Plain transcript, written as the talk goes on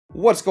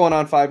What's going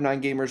on,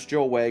 5-9 gamers?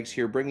 Joe Wags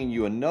here, bringing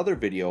you another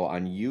video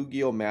on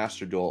Yu-Gi-Oh!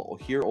 Master Duel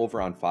here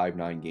over on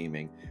 5-9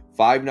 Gaming.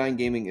 5-9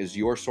 Gaming is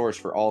your source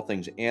for all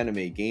things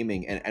anime,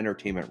 gaming, and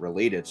entertainment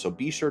related, so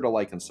be sure to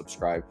like and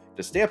subscribe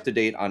to stay up to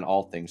date on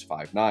all things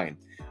 5-9.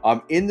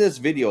 In this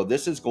video,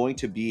 this is going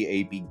to be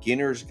a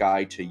beginner's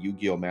guide to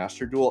Yu-Gi-Oh!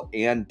 Master Duel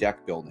and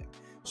deck building.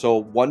 So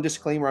one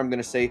disclaimer I'm going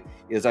to say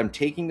is I'm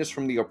taking this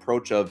from the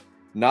approach of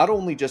not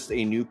only just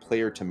a new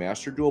player to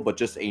Master Duel, but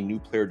just a new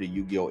player to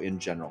Yu-Gi-Oh! In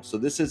general. So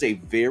this is a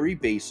very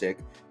basic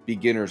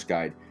beginner's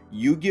guide.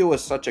 Yu-Gi-Oh!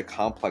 Is such a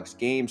complex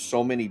game,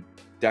 so many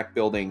deck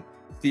building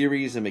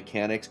theories and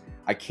mechanics.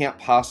 I can't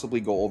possibly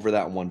go over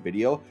that in one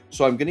video.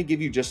 So I'm going to give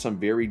you just some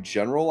very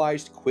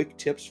generalized quick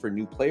tips for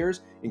new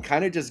players and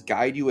kind of just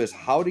guide you as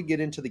how to get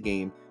into the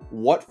game,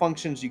 what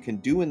functions you can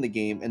do in the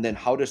game, and then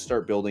how to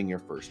start building your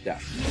first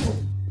deck.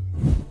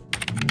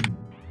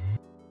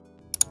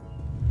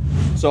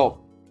 So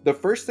the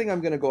first thing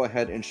I'm going to go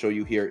ahead and show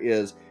you here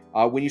is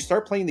when you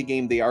start playing the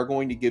game, they are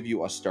going to give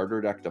you a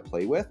starter deck to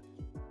play with.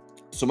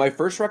 So my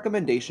first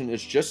recommendation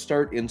is just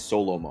start in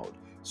solo mode.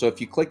 So if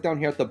you click down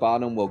here at the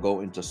bottom, we'll go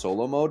into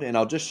solo mode, and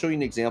I'll just show you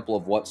an example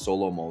of what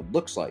solo mode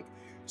looks like.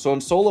 So in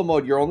solo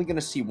mode, you're only going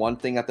to see one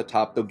thing at the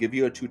top. They'll give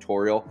you a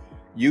tutorial.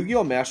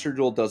 Yu-Gi-Oh! Master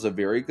Duel does a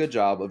very good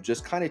job of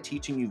just kind of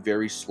teaching you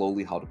very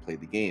slowly how to play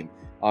the game.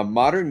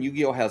 Modern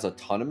Yu-Gi-Oh! Has a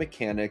ton of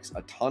mechanics,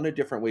 a ton of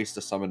different ways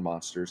to summon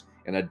monsters,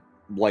 and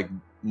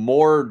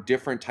more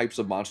different types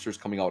of monsters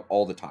coming out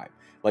all the time.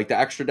 Like the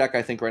extra deck,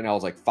 I think right now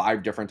is like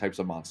 5 different types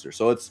of monsters.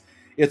 So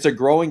it's a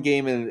growing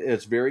game, and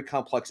it's very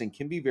complex and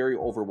can be very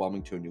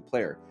overwhelming to a new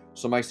player.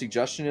 So my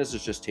suggestion is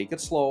just take it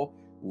slow,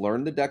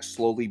 learn the deck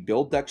slowly,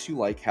 build decks you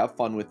like, have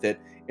fun with it,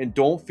 and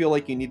don't feel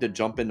like you need to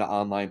jump into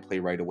online play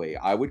right away.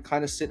 I would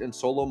kind of sit in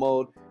solo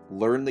mode,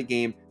 learn the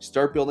game,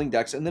 start building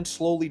decks, and then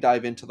slowly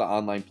dive into the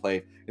online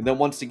play. And then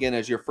once again,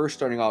 as you're first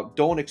starting out,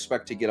 don't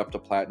expect to get up to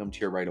platinum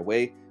tier right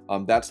away.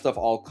 That stuff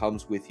all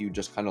comes with you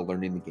just kind of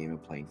learning the game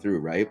and playing through,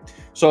 right?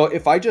 So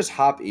if I just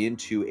hop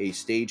into a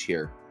stage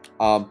here,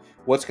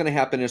 what's going to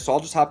happen is, so I'll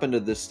just hop into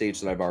this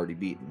stage that I've already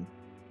beaten.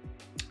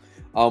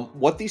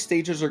 What these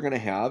stages are going to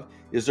have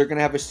is they're going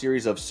to have a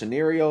series of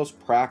scenarios,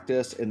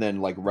 practice, and then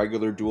like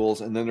regular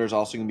duels, and then there's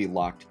also going to be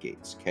locked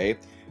gates, okay?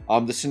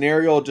 The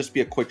scenario will just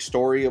be a quick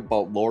story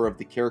about lore of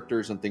the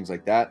characters and things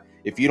like that.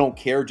 If you don't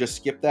care, just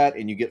skip that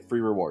and you get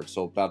free rewards,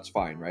 so that's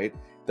fine, right?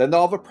 Then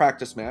they'll have a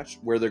practice match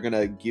where they're going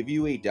to give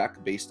you a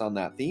deck based on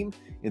that theme,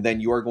 and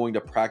then you are going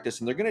to practice,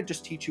 and they're going to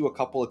just teach you a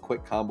couple of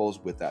quick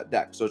combos with that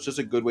deck. So it's just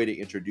a good way to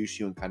introduce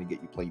you and kind of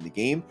get you playing the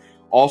game.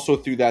 Also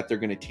through that, they're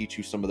going to teach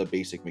you some of the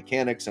basic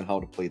mechanics and how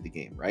to play the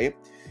game, right?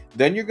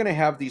 Then you're going to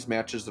have these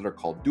matches that are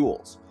called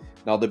duels.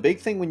 Now, the big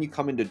thing when you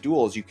come into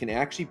duels, you can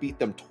actually beat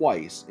them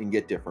twice and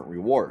get different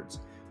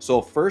rewards.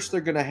 So first,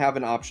 they're going to have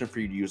an option for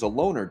you to use a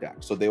loner deck.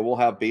 So they will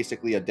have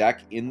basically a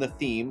deck in the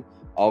theme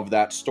of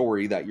that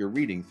story that you're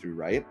reading through,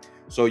 right?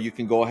 So you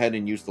can go ahead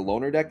and use the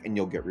loner deck and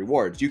you'll get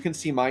rewards. You can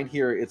see mine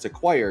here, it's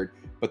acquired,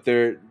 but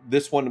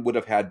this one would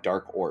have had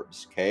dark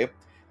orbs, okay?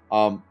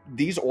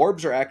 These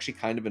orbs are actually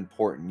kind of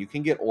important. You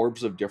can get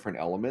orbs of different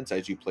elements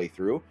as you play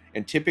through,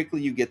 and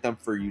typically you get them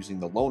for using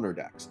the loner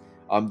decks.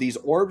 These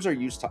orbs are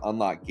used to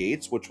unlock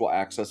gates, which will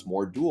access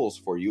more duels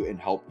for you and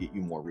help get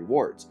you more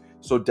rewards.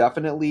 So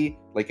definitely,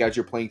 like as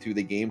you're playing through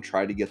the game,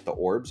 try to get the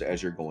orbs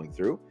as you're going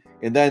through.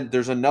 And then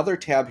there's another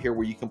tab here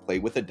where you can play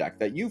with a deck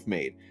that you've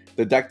made.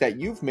 The deck that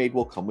you've made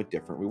will come with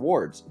different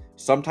rewards.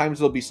 Sometimes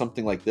it'll be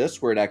something like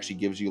this, where it actually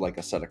gives you like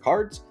a set of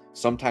cards.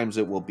 Sometimes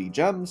it will be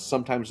gems.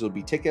 Sometimes it'll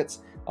be tickets.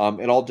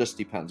 It all just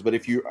depends. But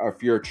if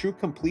you're a true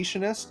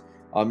completionist,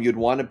 you'd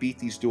want to beat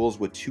these duels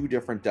with 2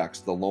 different decks,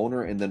 the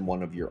loner and then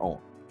one of your own.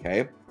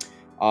 Okay.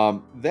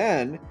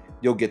 Then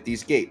you'll get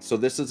these gates. So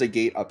this is a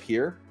gate up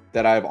here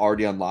that I've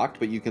already unlocked,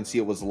 but you can see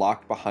it was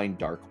locked behind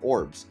dark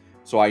orbs.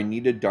 So I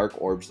needed dark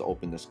orbs to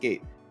open this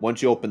gate.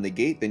 Once you open the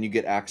gate, then you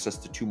get access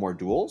to 2 more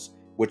duels,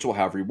 which will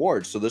have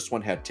rewards. So this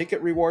one had ticket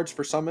rewards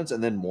for summons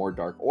and then more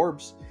dark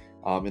orbs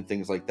and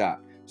things like that.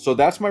 So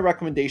that's my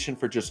recommendation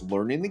for just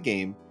learning the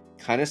game.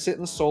 Kind of sit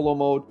in solo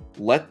mode,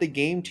 let the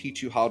game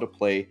teach you how to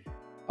play.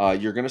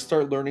 You're going to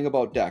start learning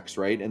about decks,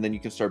 right? And then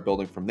you can start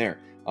building from there.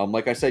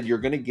 Like I said, you're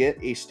going to get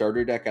a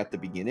starter deck at the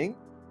beginning.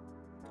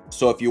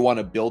 So if you want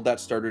to build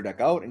that starter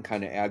deck out and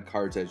kind of add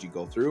cards as you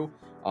go through,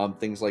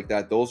 things like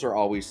that, those are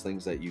always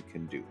things that you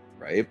can do,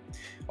 right?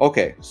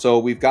 Okay, so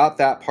we've got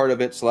that part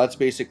of it. So that's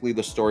basically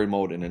the story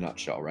mode in a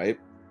nutshell, right?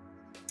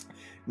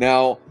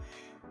 Now,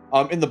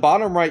 in the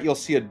bottom right, you'll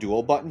see a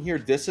duel button here.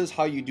 This is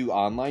how you do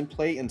online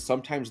play, and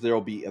sometimes there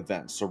will be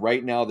events. So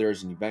right now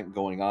there's an event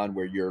going on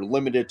where you're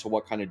limited to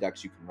what kind of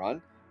decks you can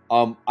run.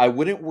 I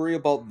wouldn't worry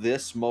about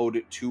this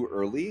mode too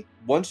early.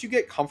 Once you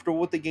get comfortable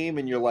with the game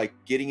and you're like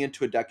getting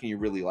into a deck and you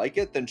really like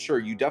it, then sure,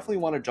 you definitely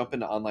want to jump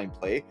into online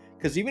play,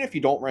 because even if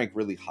you don't rank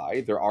really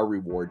high, there are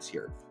rewards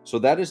here. So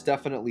that is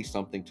definitely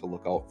something to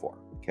look out for,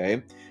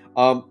 okay?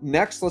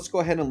 Next, let's go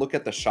ahead and look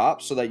at the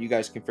shop so that you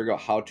guys can figure out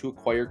how to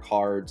acquire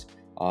cards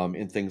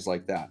and things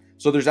like that.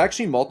 So there's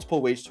actually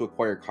multiple ways to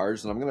acquire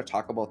cards, and I'm going to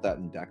talk about that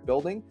in deck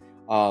building.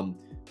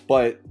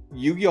 But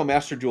Yu-Gi-Oh!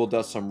 Master Duel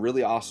does some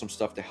really awesome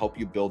stuff to help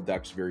you build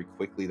decks very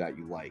quickly that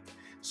you like.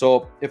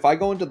 So if I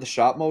go into the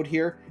shop mode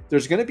here,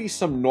 there's going to be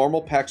some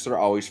normal packs that are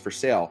always for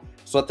sale.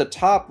 So at the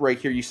top right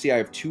here, you see I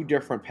have 2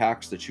 different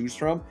packs to choose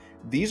from.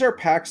 These are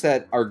packs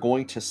that are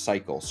going to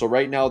cycle. So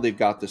right now they've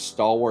got this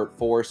Stalwart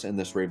Force and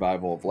this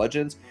Revival of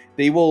Legends.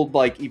 They will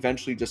like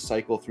eventually just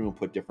cycle through and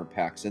put different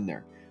packs in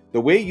there.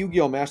 The way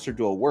Yu-Gi-Oh! Master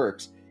Duel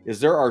works is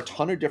there are a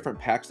ton of different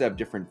packs that have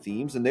different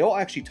themes, and they'll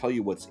actually tell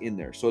you what's in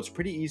there. So it's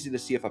pretty easy to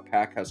see if a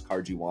pack has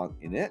cards you want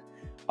in it.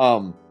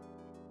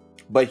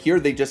 But here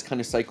they just kind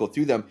of cycle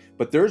through them.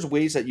 But there's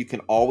ways that you can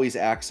always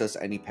access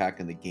any pack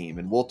in the game,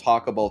 and we'll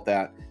talk about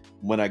that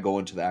when I go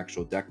into the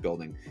actual deck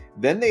building.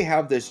 Then they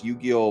have this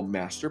Yu-Gi-Oh!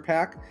 Master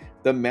Pack.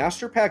 The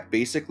Master Pack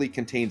basically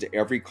contains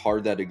every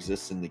card that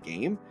exists in the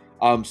game.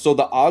 So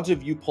the odds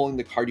of you pulling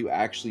the card you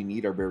actually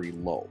need are very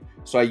low.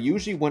 So I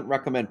usually wouldn't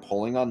recommend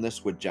pulling on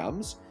this with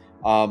gems.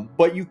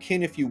 But you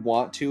can if you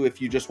want to, if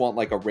you just want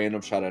like a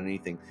random shot at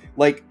anything.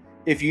 Like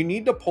if you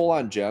need to pull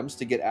on gems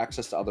to get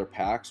access to other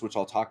packs, which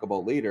I'll talk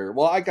about later.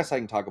 Well, I guess I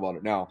can talk about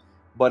it now.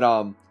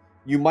 But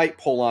you might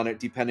pull on it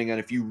depending on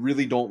if you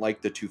really don't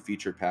like the 2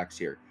 featured packs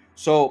here.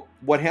 So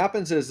what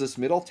happens is this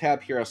middle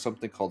tab here has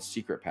something called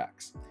secret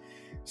packs.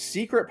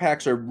 Secret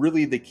packs are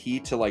really the key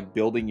to like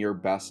building your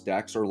best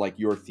decks or like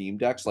your theme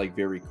decks like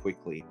very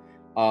quickly.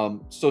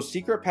 So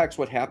secret packs,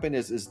 what happen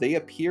is they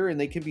appear and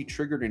they can be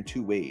triggered in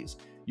 2 ways.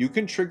 You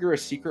can trigger a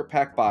secret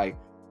pack by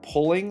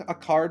pulling a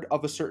card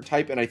of a certain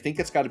type, and I think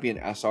it's got to be an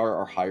SR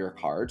or higher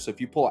card. So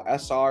if you pull a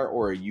SR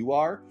or a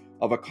UR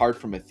of a card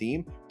from a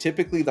theme,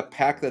 typically the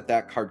pack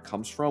that card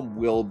comes from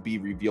will be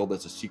revealed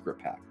as a secret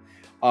pack.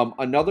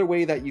 Another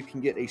way that you can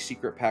get a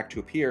secret pack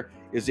to appear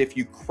is if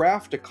you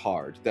craft a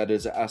card that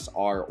is a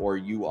SR or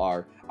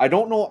UR. I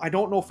don't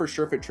know for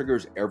sure if it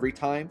triggers every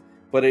time,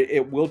 but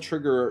it will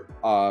trigger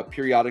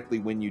periodically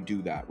when you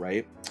do that,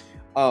 right?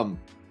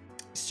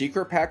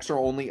 Secret packs are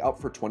only up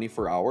for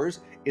 24 hours,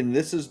 and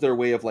this is their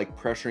way of like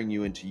pressuring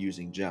you into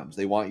using gems.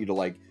 They want you to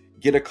like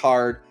get a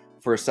card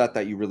for a set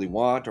that you really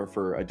want or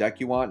for a deck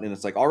you want, and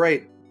it's like, all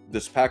right,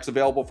 this pack's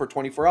available for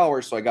 24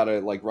 hours, so I gotta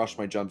like rush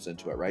my gems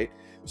into it, right?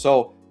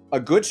 So a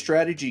good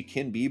strategy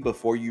can be,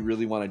 before you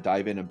really want to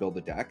dive in and build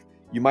a deck,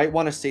 you might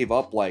want to save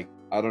up like,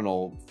 I don't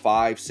know,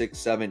 5, 6,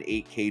 7,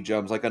 8K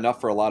gems, like enough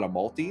for a lot of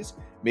multis.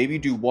 Maybe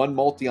do 1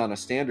 multi on a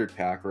standard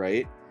pack,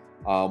 right?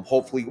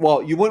 Hopefully,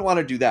 well, you wouldn't want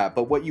to do that,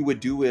 but what you would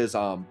do is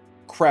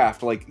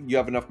craft, like you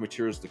have enough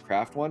materials to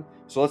craft one.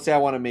 So let's say I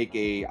want to make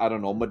a, I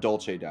don't know,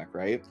 Madolche deck,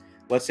 right?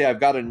 Let's say I've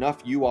got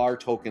enough UR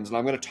tokens, and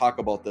I'm going to talk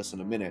about this in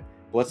a minute,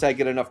 but let's say I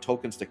get enough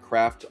tokens to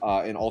craft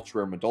an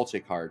ultra rare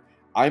Madolche card.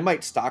 I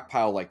might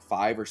stockpile like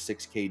 5 or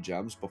 6K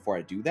gems before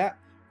I do that.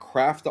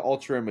 Craft the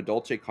ultra rare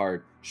Madolche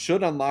card,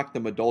 should unlock the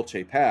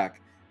Madolche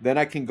pack. Then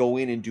I can go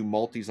in and do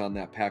multis on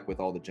that pack with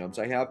all the gems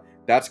I have.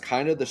 That's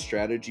kind of the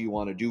strategy you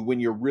want to do when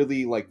you're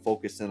really like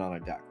focused in on a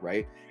deck,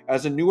 right?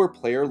 As a newer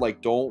player,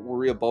 like don't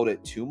worry about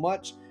it too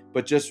much,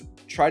 but just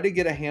try to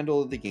get a handle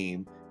of the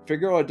game,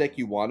 figure out a deck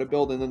you want to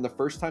build, and then the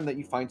first time that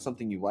you find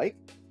something you like,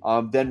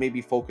 then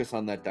maybe focus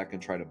on that deck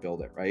and try to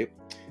build it, right?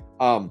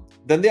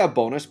 Then they have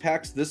bonus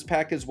packs. This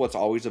pack is what's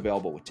always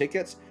available with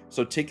tickets.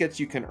 So tickets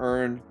you can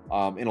earn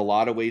in a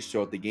lot of ways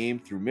throughout the game,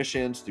 through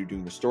missions, through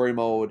doing the story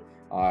mode,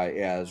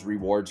 as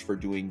rewards for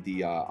doing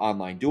the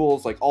online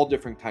duels, like all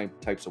different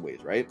types of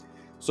ways, right?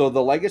 So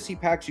the legacy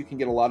packs, you can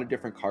get a lot of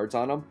different cards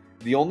on them.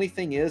 The only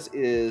thing is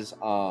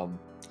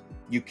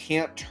you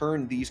can't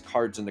turn these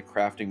cards into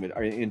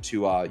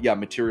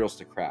materials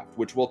to craft,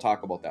 which we'll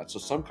talk about that. So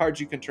some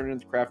cards you can turn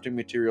into crafting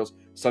materials,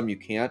 some you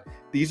can't.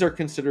 These are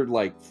considered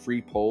like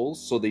free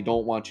pulls, so they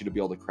don't want you to be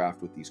able to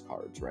craft with these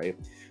cards, right?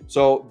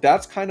 So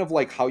that's kind of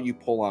like how you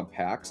pull on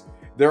packs.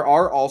 There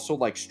are also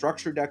like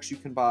structure decks you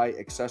can buy,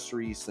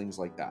 accessories, things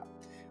like that.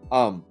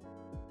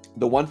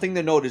 The one thing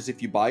to note is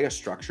if you buy a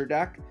structure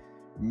deck,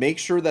 make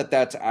sure that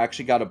that's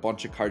actually got a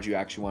bunch of cards you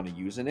actually want to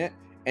use in it.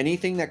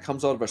 Anything that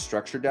comes out of a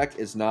structure deck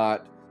is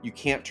not, you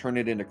can't turn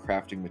it into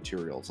crafting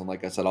materials. And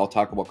like I said, I'll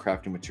talk about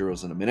crafting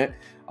materials in a minute.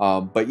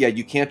 But yeah,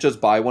 you can't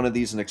just buy one of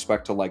these and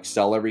expect to like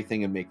sell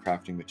everything and make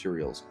crafting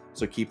materials.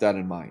 So keep that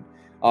in mind.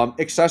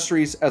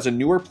 Accessories, as a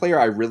newer player,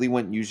 I really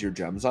wouldn't use your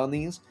gems on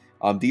these.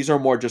 These are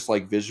more just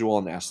like visual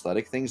and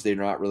aesthetic things. They're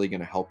not really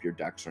going to help your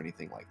decks or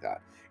anything like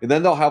that. And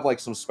then they'll have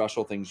like some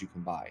special things you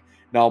can buy.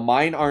 Now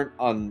mine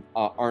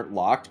aren't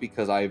locked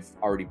because I've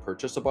already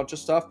purchased a bunch of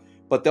stuff,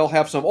 but they'll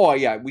have some. Oh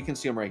yeah, we can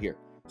see them right here.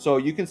 So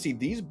you can see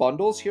these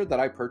bundles here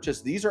that I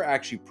purchased. These are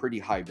actually pretty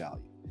high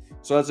value.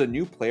 So as a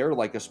new player,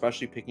 like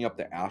especially picking up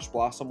the Ash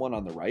Blossom one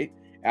on the right,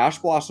 Ash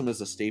Blossom is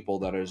a staple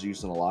that is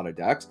used in a lot of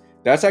decks.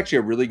 That's actually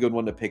a really good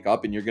one to pick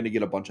up, and you're going to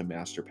get a bunch of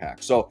master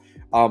packs. So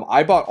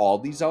I bought all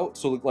these out.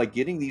 So like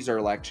getting these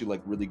are actually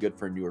like really good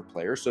for a newer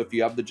player. So if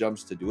you have the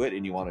gems to do it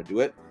and you want to do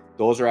it,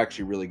 those are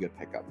actually really good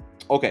pickup.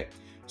 Okay,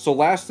 so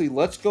lastly,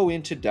 let's go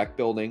into deck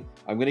building.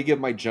 I'm going to give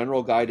my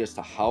general guide as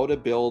to how to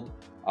build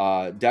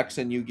decks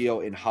in Yu-Gi-Oh!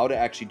 And how to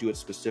actually do it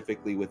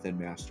specifically within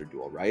Master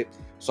Duel, right?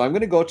 So I'm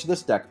going to go to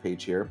this deck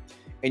page here,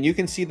 and you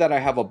can see that I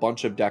have a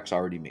bunch of decks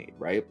already made,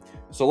 right?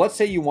 So let's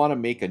say you want to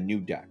make a new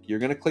deck. You're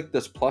going to click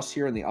this plus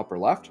here in the upper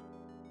left,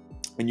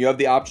 and you have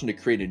the option to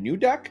create a new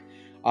deck,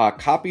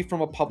 copy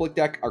from a public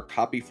deck, or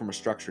copy from a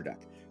structure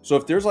deck. So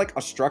if there's like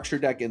a structure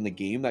deck in the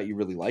game that you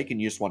really like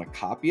and you just want to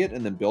copy it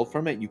and then build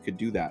from it, you could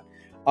do that.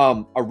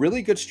 A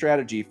really good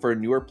strategy for a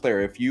newer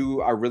player, if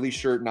you are really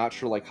not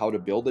sure like how to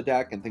build a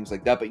deck and things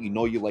like that, but you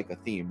know you like a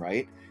theme,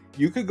 right?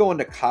 You could go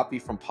into copy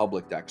from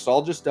public deck. So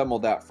I'll just demo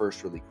that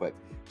first really quick.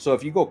 So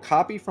if you go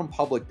copy from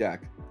public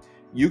deck,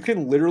 you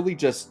can literally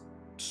just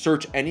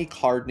search any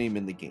card name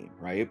in the game,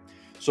 right?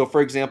 So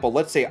for example,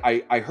 let's say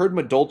I heard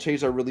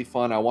Madolches are really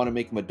fun. I want to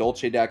make a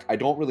Madolche deck. I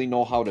don't really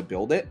know how to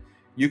build it.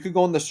 You could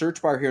go in the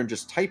search bar here and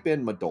just type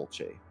in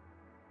Madolche.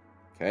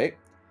 Okay.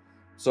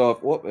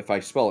 So if I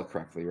spell it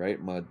correctly, right?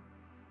 Madolche.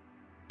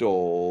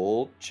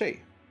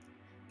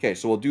 Okay,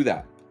 so we'll do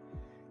that.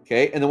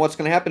 Okay, and then what's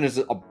going to happen is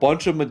a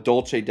bunch of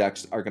Madolche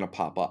decks are going to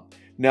pop up.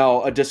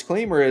 Now, a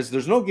disclaimer is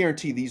there's no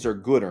guarantee these are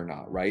good or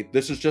not, right?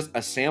 This is just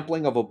a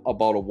sampling of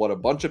about what a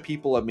bunch of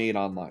people have made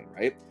online,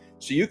 right?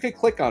 So you could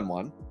click on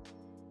one,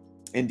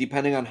 and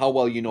depending on how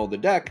well you know the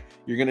deck,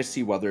 you're going to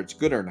see whether it's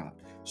good or not.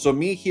 So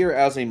me here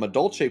as a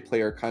Madolche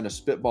player kind of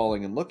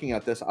spitballing and looking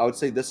at this, I would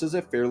say this is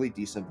a fairly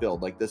decent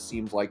build. Like this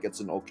seems like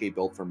it's an okay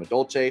build for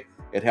Madolche.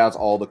 It has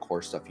all the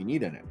core stuff you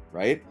need in it,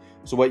 right?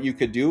 So what you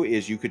could do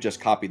is you could just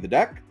copy the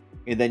deck,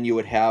 and then you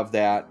would have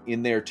that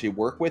in there to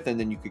work with, and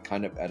then you could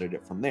kind of edit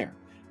it from there.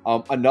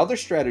 Another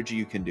strategy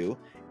you can do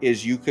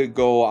is you could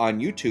go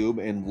on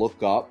YouTube and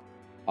look up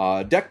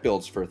deck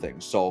builds for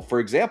things. So for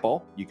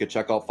example, you could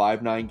check out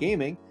 5-9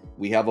 Gaming.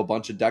 We have a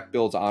bunch of deck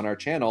builds on our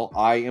channel.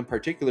 I, in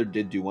particular,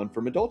 did do one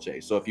for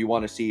Madolche. So if you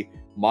want to see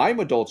my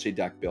Madolche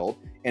deck build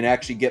and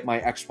actually get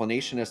my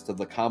explanation as to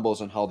the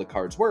combos and how the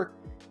cards work,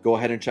 go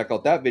ahead and check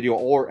out that video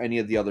or any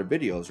of the other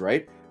videos,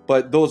 right?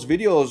 But those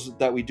videos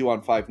that we do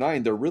on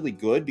 5-9, they're really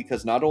good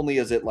because not only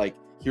is it like,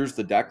 here's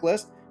the deck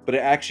list, but it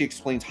actually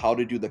explains how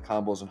to do the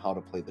combos and how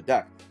to play the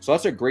deck. So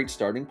that's a great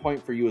starting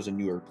point for you as a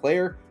newer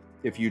player.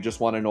 If you just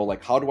want to know,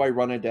 like, how do I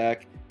run a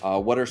deck?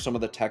 What are some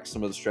of the techs,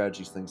 some of the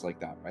strategies, things like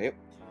that, right?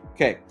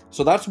 Okay,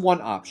 so that's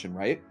one option,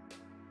 right?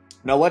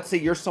 Now, let's say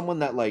you're someone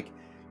that like,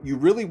 you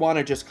really want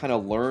to just kind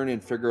of learn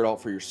and figure it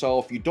out for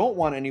yourself. You don't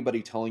want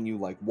anybody telling you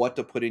like what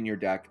to put in your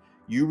deck.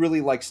 You really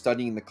like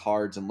studying the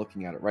cards and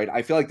looking at it, right?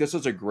 I feel like this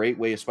is a great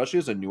way, especially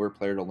as a newer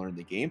player, to learn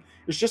the game.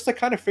 It's just to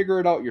kind of figure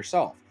it out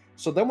yourself.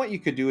 So then what you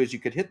could do is you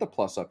could hit the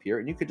plus up here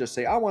and you could just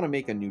say, I want to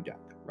make a new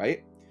deck,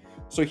 right?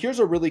 So here's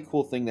a really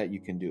cool thing that you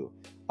can do.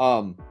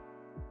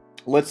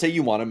 Let's say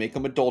you want to make a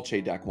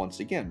Madolche deck once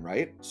again,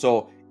 right?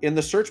 So in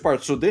the search bar,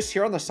 so this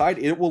here on the side,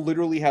 it will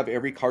literally have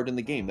every card in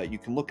the game that you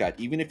can look at,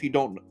 even if you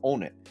don't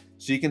own it.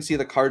 So you can see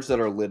the cards that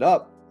are lit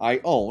up, I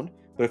own,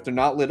 but if they're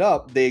not lit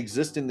up, they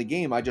exist in the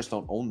game, I just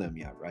don't own them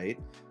yet, right?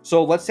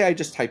 So let's say I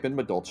just type in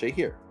Madolche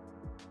here.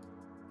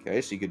 Okay,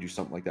 so you could do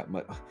something like that.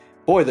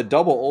 Boy, the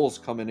double O's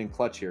coming in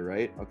clutch here,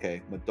 right?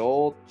 Okay,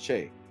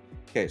 Madolche.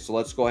 Okay, so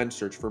let's go ahead and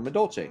search for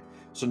Madolche.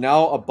 So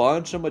now a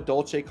bunch of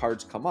Madolche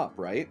cards come up,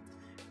 right?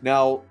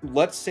 Now,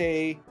 let's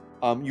say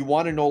you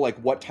want to know like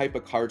what type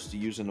of cards to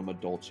use in a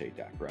Madolche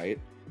deck, right?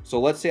 So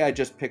let's say I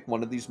just pick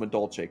one of these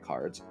Madolche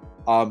cards.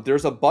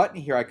 There's a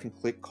button here I can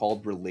click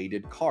called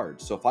Related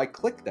Cards. So if I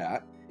click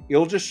that,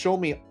 it'll just show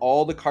me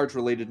all the cards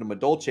related to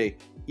Madolche,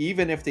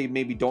 even if they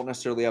maybe don't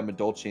necessarily have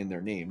Madolche in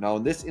their name. Now,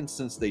 in this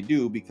instance, they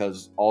do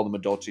because all the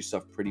Madolche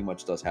stuff pretty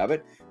much does have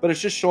it, but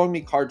it's just showing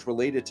me cards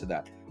related to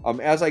that.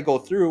 As I go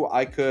through,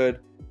 I could,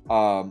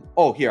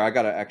 oh, here, I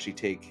got to actually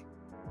take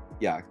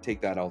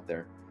that out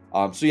there.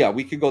 So yeah,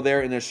 we could go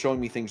there and it's showing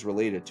me things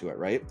related to it,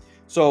 right?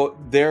 So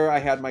there I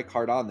had my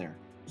card on there.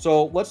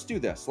 So let's do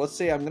this. Let's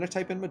say I'm going to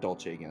type in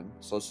Madolche again.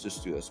 So let's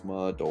just do this,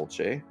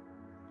 Madolche.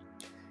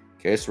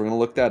 Okay, so we're going to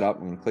look that up.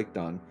 I'm going to click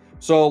done.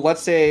 So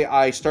let's say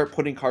I start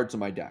putting cards in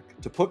my deck.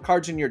 To put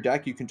cards in your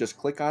deck, you can just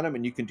click on them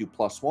and you can do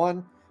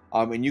 +1.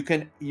 And you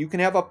can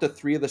have up to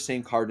 3 of the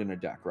same card in a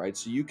deck, right?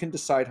 So you can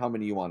decide how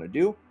many you want to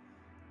do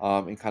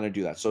and kind of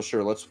do that. So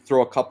sure, let's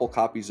throw a couple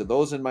copies of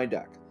those in my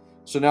deck.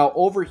 So now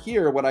over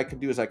here, what I can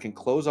do is I can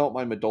close out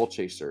my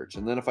Madolche search.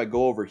 And then if I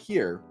go over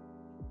here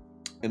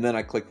and then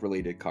I click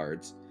related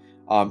cards,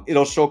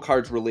 it'll show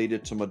cards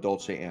related to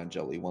Madolche and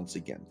Jelly once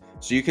again.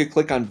 So you could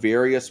click on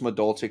various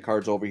Madolche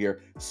cards over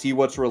here, see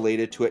what's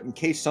related to it in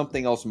case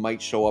something else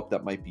might show up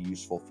that might be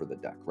useful for the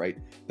deck, right?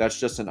 That's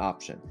just an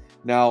option.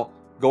 Now,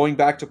 going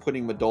back to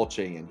putting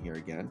Madolche in here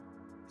again.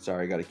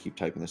 Sorry, I got to keep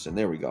typing this in.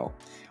 There we go.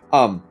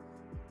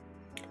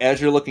 As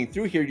you're looking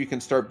through here, you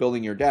can start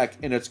building your deck,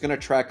 and it's going to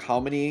track how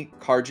many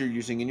cards you're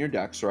using in your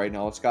deck. So right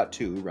now it's got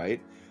 2, right?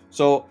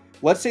 So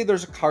let's say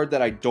there's a card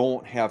that I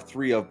don't have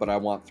 3 of, but I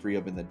want 3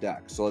 of in the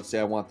deck. So let's say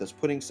I want this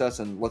Pudding Cess,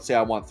 and let's say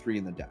I want 3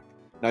 in the deck.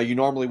 Now, you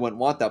normally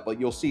wouldn't want that, but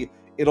you'll see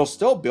it'll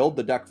still build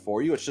the deck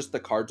for you. It's just the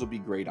cards will be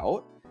grayed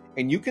out,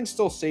 and you can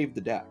still save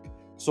the deck.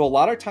 So a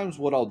lot of times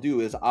what I'll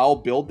do is I'll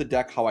build the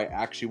deck how I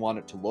actually want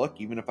it to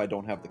look, even if I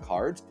don't have the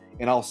cards,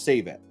 and I'll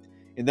save it.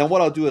 And then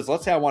what I'll do is,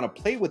 let's say I want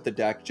to play with the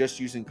deck just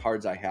using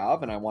cards I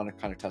have and I want to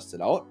kind of test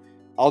it out.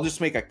 I'll just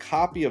make a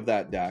copy of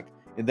that deck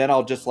and then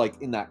I'll just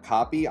like in that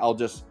copy, I'll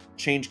just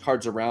change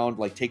cards around,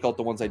 like take out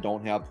the ones I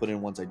don't have, put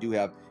in ones I do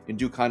have, and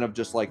do kind of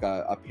just like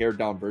a pared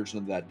down version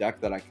of that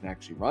deck that I can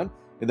actually run.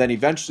 And then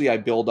eventually I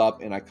build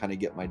up and I kind of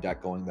get my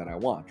deck going that I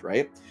want,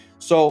 right?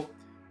 So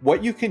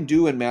what you can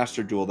do in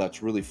Master Duel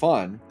that's really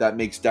fun, that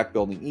makes deck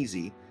building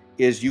easy,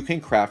 is you can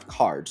craft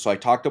cards. So I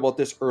talked about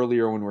this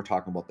earlier when we were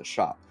talking about the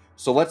shop.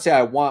 So let's say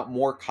I want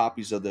more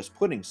copies of this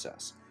pudding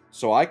cess.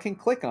 So I can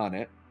click on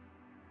it,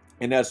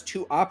 and it has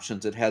two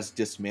options. It has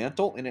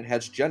dismantle and it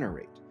has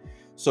generate.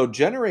 So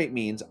generate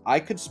means I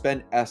could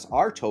spend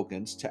SR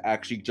tokens to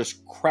actually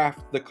just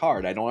craft the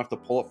card. I don't have to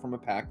pull it from a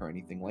pack or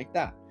anything like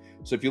that.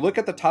 So if you look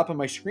at the top of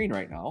my screen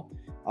right now,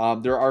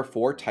 there are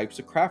 4 types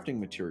of crafting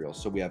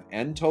materials. So we have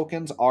N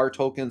tokens, R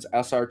tokens,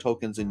 SR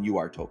tokens, and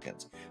UR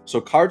tokens. So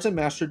cards in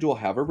Master Duel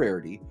have a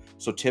rarity.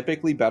 So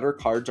typically better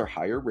cards are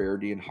higher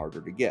rarity and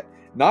harder to get.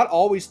 Not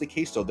always the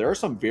case though. There are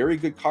some very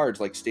good cards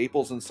like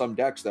staples in some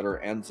decks that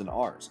are Ns and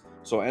Rs.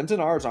 So Ns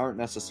and Rs aren't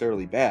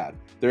necessarily bad.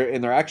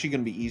 They're actually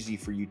going to be easy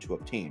for you to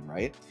obtain,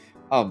 right?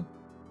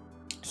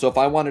 So if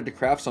I wanted to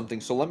craft something,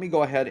 so let me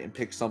go ahead and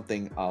pick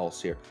something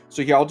else here.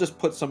 So here, I'll just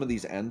put some of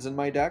these Ns in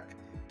my deck.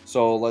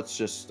 So let's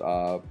just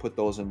put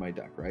those in my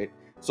deck, right?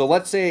 So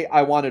let's say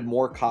I wanted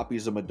more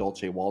copies of my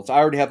Dolce Wallets. I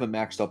already have them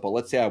maxed up, but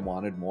let's say I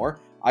wanted more.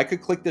 I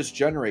could click this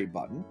generate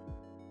button.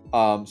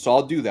 So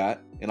I'll do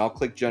that, and I'll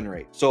click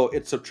generate. So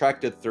it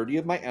subtracted 30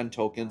 of my N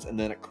tokens, and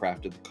then it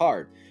crafted the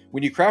card.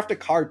 When you craft a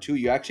card too,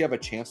 you actually have a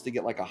chance to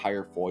get like a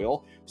higher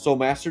foil. So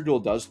Master Duel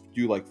does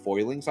do like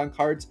foilings on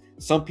cards.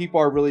 Some people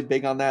are really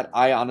big on that.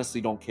 I honestly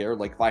don't care.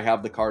 Like if I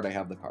have the card, I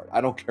have the card. I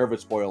don't care if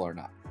it's foil or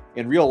not.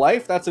 In real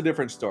life, that's a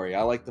different story.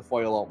 I like to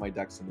foil out my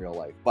decks in real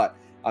life. But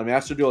on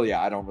Master Duel,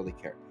 yeah, I don't really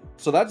care.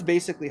 So that's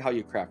basically how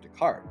you craft a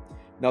card.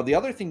 Now, the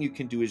other thing you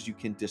can do is you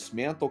can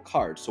dismantle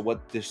cards. So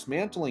what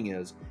dismantling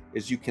is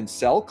you can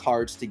sell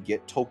cards to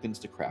get tokens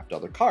to craft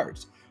other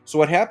cards. So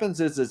what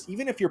happens is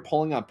even if you're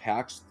pulling on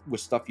packs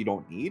with stuff you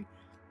don't need,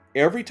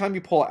 every time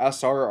you pull an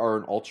SR or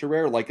an ultra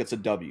rare, like it's a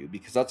W,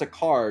 because that's a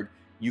card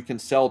you can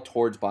sell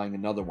towards buying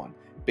another one.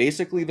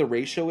 Basically, the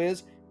ratio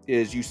is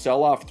you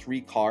sell off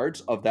 3 cards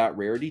of that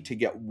rarity to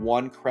get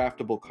 1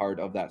 craftable card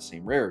of that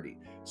same rarity.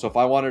 So if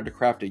I wanted to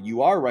craft a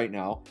UR right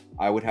now,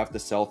 I would have to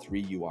sell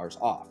 3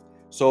 URs off.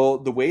 So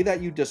the way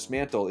that you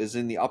dismantle is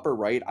in the upper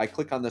right. I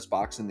click on this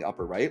box in the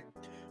upper right.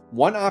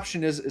 One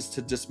option is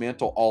to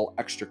dismantle all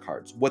extra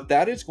cards. What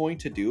that is going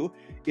to do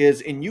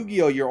is in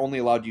Yu-Gi-Oh, you're only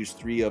allowed to use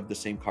 3 of the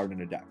same card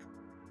in a deck.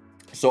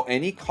 So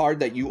any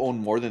card that you own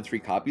more than 3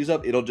 copies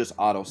of, it'll just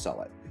auto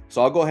sell it.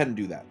 So I'll go ahead and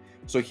do that.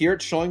 So here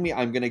it's showing me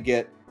I'm going to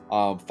get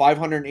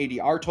 580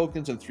 R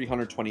tokens and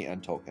 320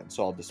 N tokens.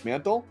 So I'll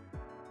dismantle.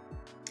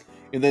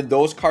 And then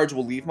those cards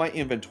will leave my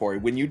inventory.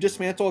 When you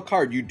dismantle a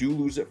card, you do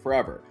lose it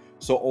forever.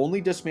 So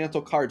only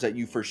dismantle cards that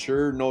you for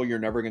sure know you're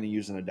never going to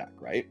use in a deck,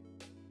 right?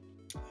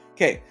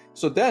 Okay,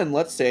 so then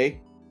let's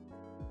say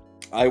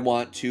I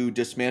want to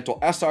dismantle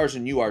SRs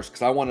and URs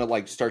because I want to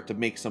like start to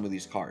make some of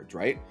these cards,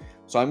 right?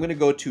 So I'm going to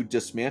go to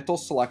dismantle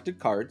selected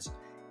cards,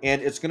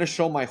 and it's going to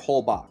show my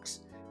whole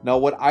box. Now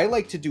what I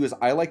like to do is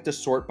I like to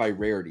sort by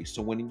rarity.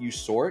 So when you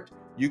sort,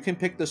 you can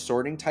pick the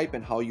sorting type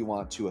and how you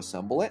want to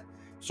assemble it.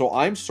 So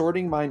I'm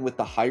sorting mine with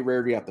the high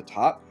rarity at the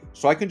top,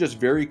 so I can just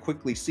very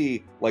quickly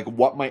see like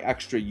what my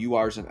extra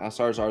URs and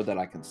SRs are that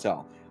I can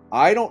sell.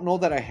 I don't know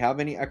that I have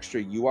any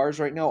extra URs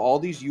right now. All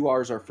these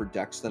URs are for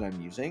decks that I'm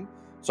using,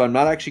 so I'm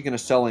not actually going to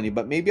sell any,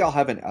 but maybe I'll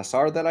have an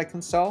SR that I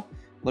can sell.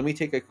 Let me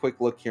take a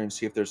quick look here and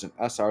see if there's an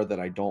SR that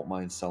I don't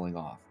mind selling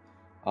off.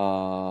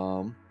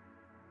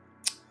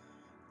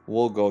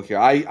 We'll go here.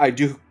 I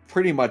do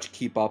pretty much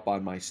keep up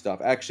on my stuff.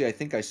 Actually, I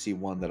think I see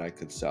one that I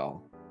could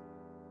sell.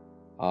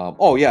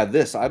 Oh yeah,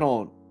 this I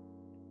don't.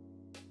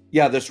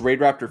 Yeah, this Raid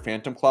Raptor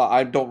Phantom Claw.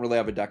 I don't really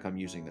have a deck I'm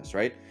using this,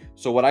 right?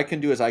 So what I can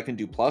do is I can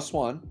do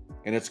 +1,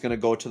 and it's going to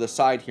go to the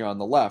side here on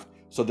the left.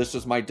 So this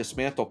is my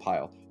dismantle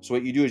pile. So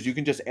what you do is you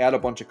can just add a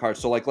bunch of cards.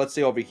 So like let's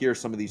say over here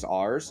some of these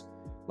R's,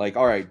 like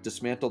all right,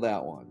 dismantle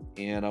that one,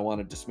 and I want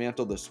to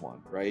dismantle this one,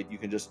 right? You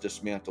can just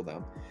dismantle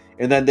them,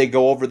 and then they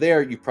go over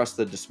there. You press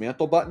the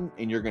dismantle button,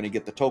 and you're going to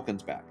get the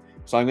tokens back.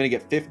 So I'm going to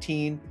get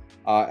 15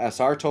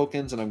 SR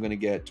tokens, and I'm going to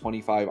get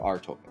 25 R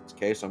tokens.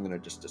 Okay, so I'm going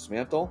to just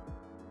dismantle,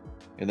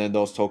 and then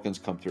those tokens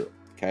come through.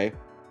 Okay,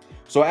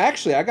 so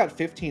actually I got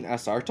 15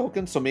 SR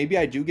tokens, so maybe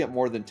I do get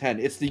more than 10.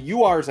 It's the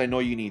URs I know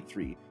you need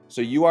 3.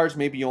 So URs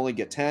maybe you only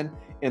get 10,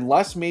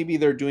 unless maybe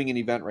they're doing an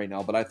event right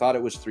now. But I thought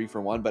it was 3 for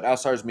 1. But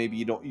SRs maybe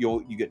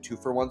you get 2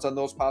 for 1s on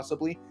those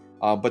possibly.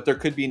 But there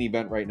could be an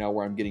event right now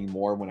where I'm getting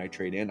more when I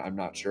trade in. I'm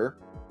not sure.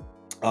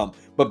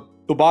 But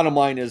the bottom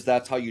line is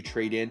that's how you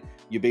trade in.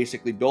 You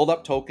basically build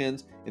up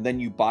tokens, and then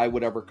you buy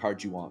whatever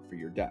cards you want for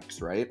your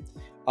decks, right?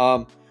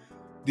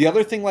 The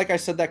other thing, like I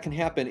said, that can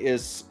happen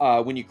is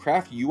when you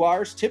craft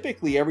URs,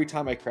 typically every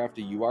time I craft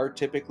a UR,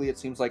 typically it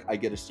seems like I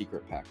get a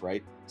secret pack,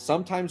 right?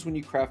 Sometimes when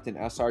you craft an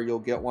SR, you'll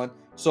get one.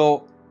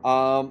 So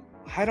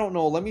I don't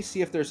know. Let me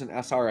see if there's an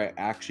SR I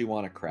actually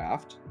want to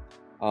craft.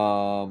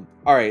 All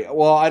right.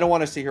 Well, I don't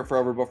want to stay here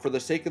forever, but for the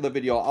sake of the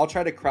video, I'll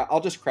try to craft. I'll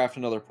just craft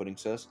another pudding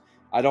cess.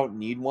 I don't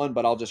need one,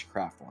 but I'll just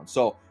craft one.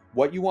 So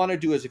what you want to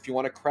do is if you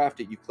want to craft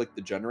it, you click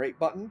the generate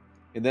button,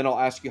 and then I'll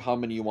ask you how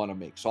many you want to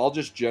make. So I'll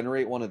just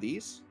generate one of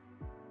these.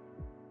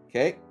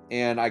 Okay,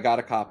 and I got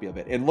a copy of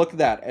it. And look at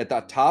that, at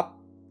the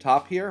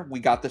top here, we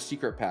got the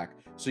secret pack.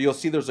 So you'll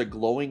see there's a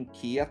glowing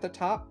key at the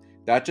top.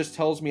 That just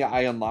tells me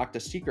I unlocked a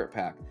secret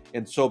pack.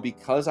 And so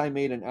because I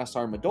made an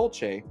SR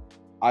Madolche,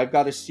 I've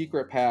got a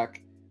secret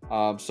pack.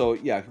 So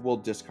yeah, we'll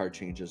discard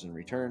changes in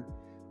return.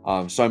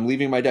 So I'm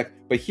leaving my deck.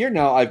 But here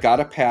now I've got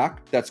a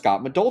pack that's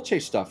got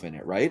Madolche stuff in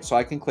it, right? So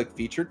I can click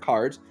featured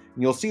cards,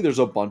 and you'll see there's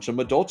a bunch of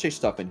Madolche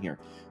stuff in here.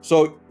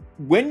 So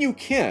when you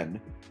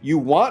can, you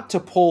want to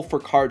pull for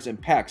cards in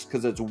packs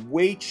because it's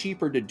way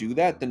cheaper to do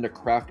that than to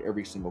craft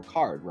every single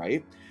card,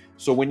 right?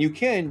 So when you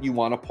can, you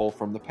want to pull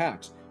from the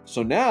packs.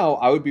 So now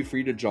I would be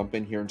free to jump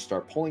in here and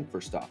start pulling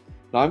for stuff.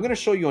 Now I'm going to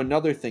show you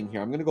another thing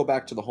here. I'm going to go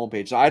back to the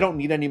homepage. I don't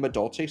need any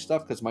Madolche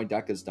stuff because my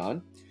deck is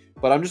done,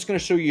 but I'm just going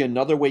to show you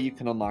another way you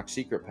can unlock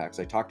secret packs.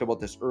 I talked about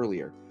this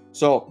earlier.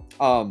 So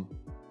I'm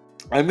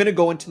going to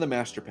go into the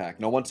master pack.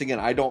 Now, once again,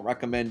 I don't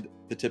recommend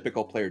the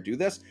typical player do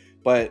this,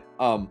 but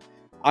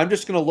I'm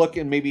just going to look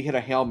and maybe hit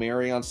a Hail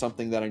Mary on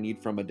something that I need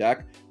from a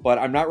deck, but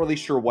I'm not really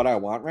sure what I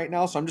want right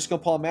now. So I'm just going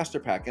to pull a master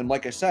pack. And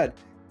like I said,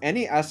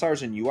 any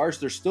SRs and URs,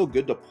 they're still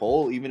good to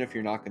pull even if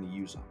you're not going to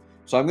use them.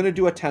 So I'm going to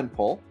do a 10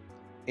 pull,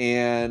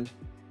 and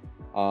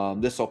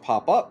this will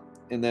pop up,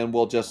 and then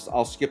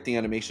I'll skip the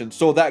animation.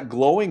 So that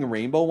glowing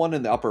rainbow one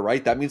in the upper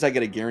right, that means I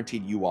get a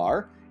guaranteed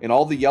UR, and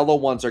all the yellow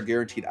ones are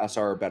guaranteed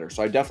SR or better.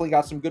 So I definitely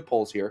got some good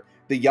pulls here.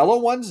 The yellow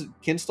ones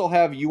can still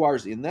have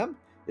URs in them.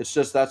 It's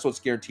just that's what's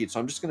guaranteed. So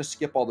I'm just going to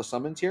skip all the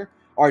summons here.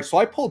 All right, so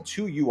I pulled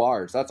 2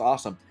 URs. That's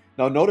awesome.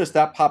 Now notice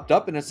that popped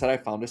up and it said I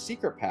found a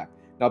secret pack.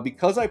 Now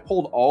because I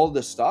pulled all of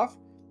this stuff,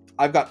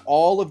 I've got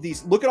all of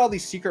these. Look at all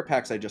these secret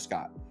packs I just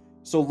got.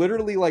 So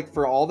literally, like,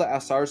 for all the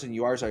SRs and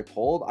URs I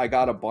pulled, I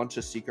got a bunch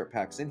of secret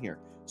packs in here.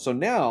 So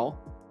now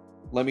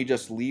let me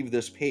just leave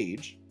this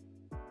page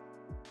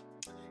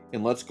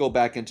and let's go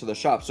back into the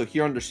shop. So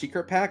here under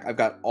secret pack, I've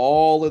got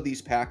all of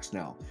these packs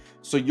now.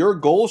 So your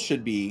goal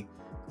should be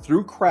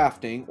through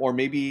crafting, or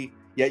maybe,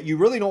 yeah, you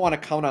really don't want to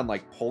count on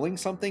like pulling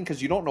something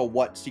because you don't know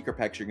what secret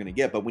packs you're going to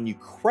get. But when you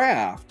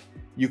craft,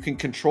 you can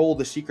control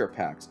the secret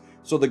packs.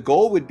 So the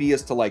goal would be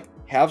is to like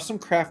have some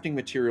crafting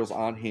materials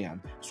on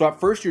hand. So at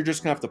first you're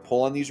just gonna have to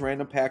pull on these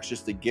random packs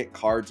just to get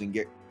cards and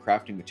get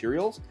crafting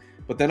materials.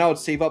 But then I would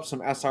save up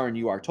some SR and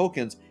UR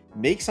tokens,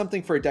 make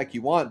something for a deck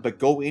you want, but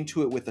go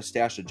into it with a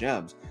stash of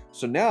gems.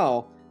 So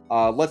now,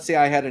 let's say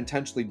I had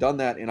intentionally done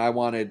that and I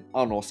wanted, I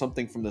don't know,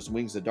 something from this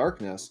Wings of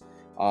Darkness.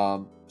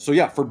 So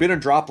yeah, Forbidden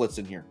Droplets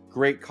in here.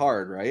 Great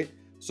card, right?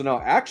 So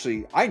now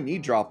actually I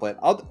need Droplet.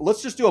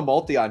 Let's just do a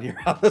multi on here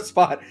on the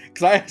spot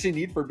because I actually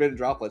need Forbidden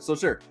Droplet. So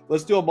sure,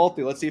 let's do a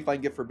multi. Let's see if I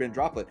can get Forbidden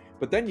Droplet.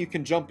 But then you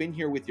can jump in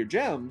here with your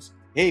gems.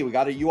 Hey, we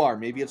got a UR.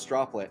 Maybe it's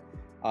Droplet.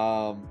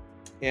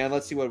 And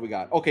let's see what we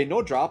got. Okay,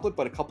 no Droplet,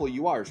 but a couple of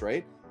URs,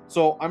 right?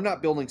 So I'm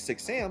not building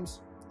 6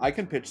 SAMs. I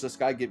can pitch this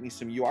guy, get me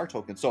some UR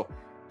tokens. So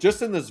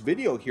just in this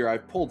video here,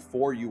 I've pulled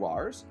 4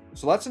 URs.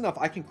 So that's enough.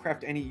 I can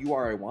craft any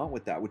UR I want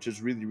with that, which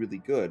is really, really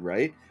good,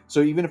 right?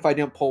 So even if I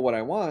didn't pull what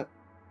I want,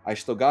 I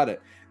still got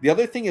it. The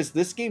other thing is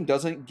this game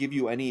doesn't give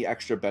you any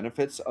extra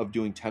benefits of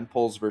doing 10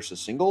 pulls versus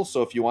singles.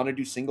 So if you want to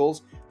do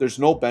singles, there's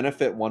no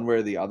benefit one way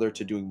or the other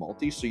to doing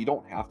multis. So you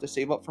don't have to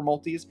save up for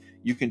multis.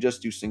 You can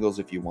just do singles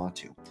if you want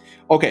to.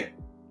 Okay,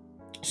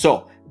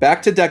 so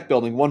back to deck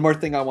building. One more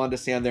thing I wanted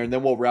to say on there, and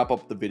then we'll wrap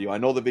up the video. I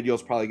know the video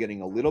is probably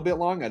getting a little bit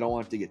long. I don't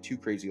want it to get too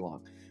crazy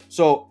long.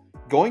 So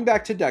going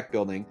back to deck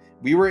building,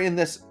 we were in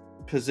this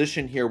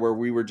position here where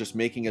we were just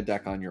making a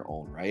deck on your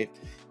own, right?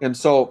 And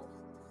so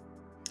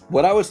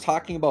what I was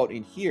talking about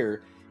in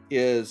here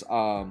is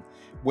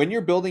when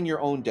you're building your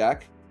own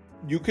deck,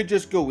 you could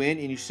just go in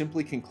and you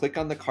simply can click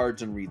on the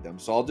cards and read them.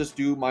 So I'll just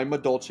do my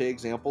Madolche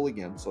example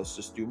again. So let's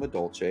just do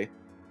Madolche.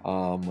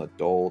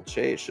 Madolche,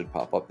 it should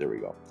pop up. There we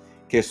go.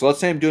 Okay, so let's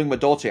say I'm doing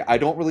Madolche. I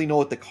don't really know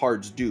what the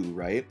cards do,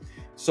 right?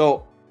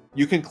 So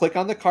you can click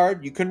on the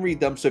card, you can read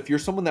them. So if you're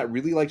someone that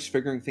really likes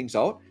figuring things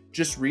out,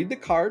 just read the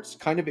cards,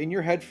 kind of in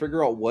your head,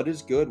 figure out what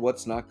is good,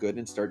 what's not good,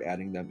 and start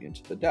adding them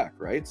into the deck,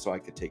 right? So I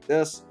could take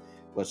this.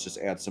 Let's just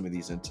add some of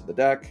these into the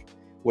deck,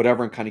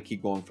 whatever, and kind of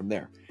keep going from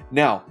there.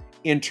 Now,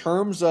 in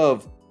terms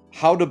of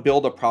how to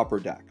build a proper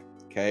deck,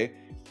 okay,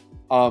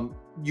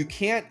 you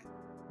can't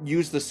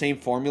use the same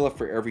formula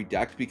for every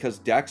deck because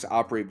decks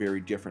operate very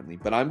differently.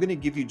 But I'm going to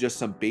give you just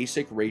some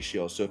basic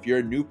ratios. So if you're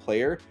a new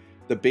player,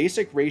 the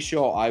basic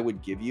ratio I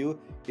would give you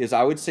is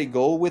I would say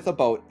go with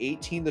about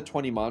 18 to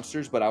 20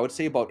 monsters, but I would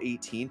say about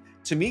 18.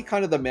 To me,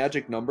 kind of the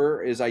magic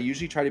number is I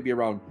usually try to be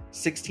around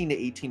 16 to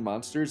 18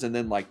 monsters and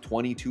then like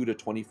 22 to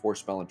 24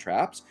 spell and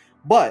traps.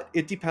 But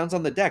it depends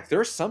on the deck. There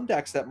are some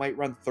decks that might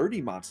run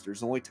 30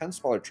 monsters and only 10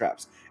 spell or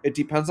traps. It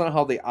depends on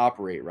how they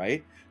operate,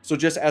 right? So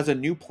just as a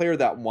new player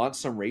that wants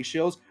some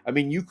ratios, I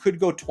mean, you could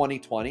go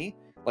 20-20,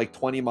 like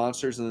 20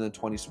 monsters and then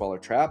 20 spell or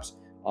traps.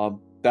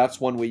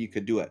 that's one way you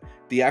could do it.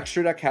 The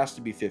extra deck has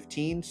to be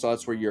 15, so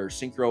that's where your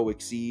Synchro,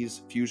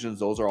 Xyz, Fusions,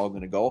 those are all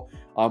going to go.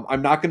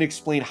 I'm not going to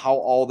explain how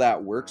all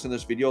that works in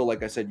this video.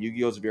 Like I said,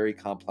 Yu-Gi-Oh is very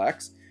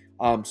complex.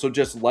 So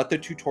just let the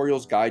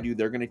tutorials guide you.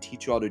 They're going to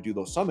teach you how to do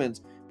those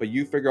summons, but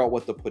you figure out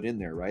what to put in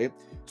there, right?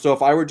 So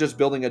if I were just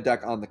building a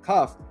deck on the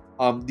cuff,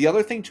 the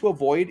other thing to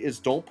avoid is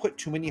don't put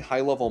too many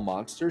high-level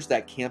monsters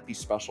that can't be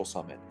special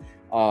summoned.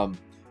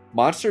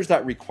 Monsters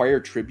that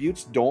require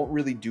tributes don't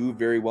really do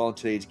very well in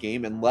today's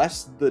game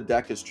unless the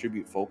deck is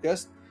tribute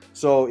focused.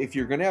 So if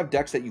you're going to have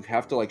decks that you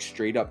have to like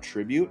straight up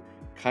tribute,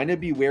 kind of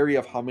be wary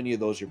of how many of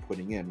those you're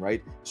putting in,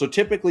 right? So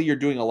typically you're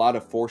doing a lot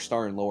of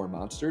 4-star and lower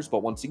monsters,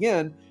 but once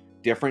again,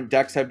 different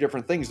decks have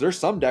different things. There's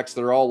some decks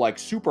that are all like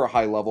super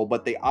high level,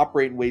 but they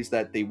operate in ways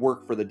that they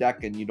work for the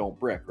deck and you don't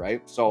brick,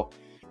 right? So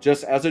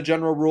just as a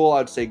general rule,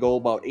 I'd say go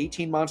about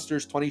 18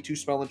 monsters, 22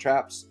 spell and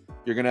traps.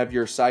 You're going to have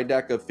your side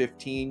deck of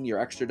 15, your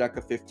extra deck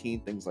of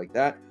 15, things like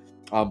that.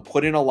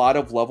 Put in a lot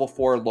of level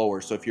 4 or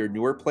lower. So if you're a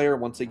newer player,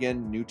 once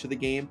again, new to the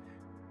game,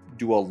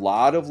 do a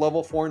lot of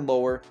level 4 and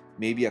lower,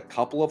 maybe a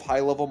couple of high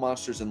level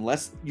monsters,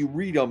 unless you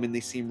read them and they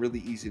seem really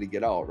easy to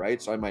get out,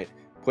 right? So I might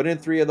put in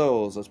 3 of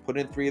those. Let's put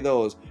in 3 of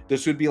those.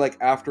 This would be like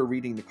after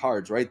reading the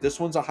cards, right? This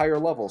one's a higher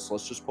level, so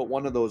let's just put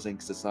 1 of those in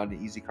because it's not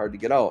an easy card to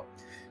get out.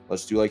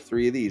 Let's do like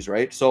 3 of these,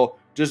 right? So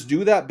just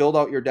do that, build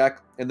out your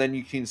deck, and then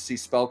you can see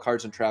spell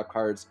cards and trap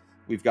cards.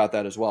 We've got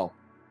that as well.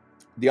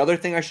 The other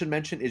thing I should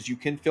mention is you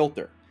can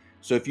filter.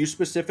 So if you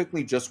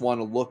specifically just want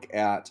to look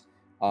at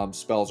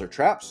spells or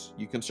traps,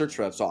 you can search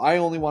for that. So I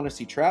only want to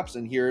see traps,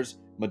 and here's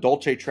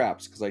Madolche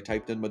traps because I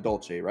typed in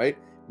Madolche, right?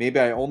 Maybe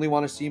I only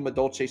want to see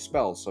Madolche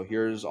spells, so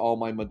here's all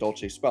my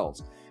Madolche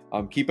spells.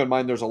 Keep in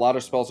mind there's a lot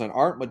of spells that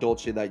aren't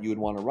Madolche that you would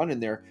want to run in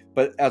there,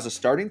 but as a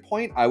starting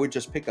point, I would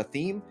just pick a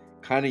theme,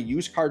 kind of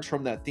use cards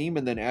from that theme,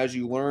 and then as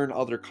you learn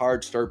other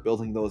cards, start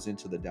building those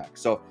into the deck.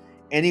 So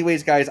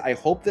anyways, guys, I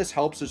hope this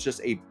helps. It's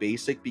just a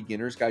basic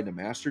beginner's guide to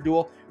Master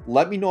Duel.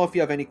 Let me know if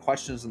you have any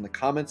questions in the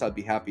comments. I'd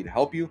be happy to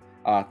help you.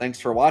 Thanks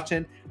for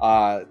watching,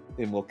 and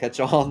we'll catch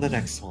you all on the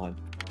next one.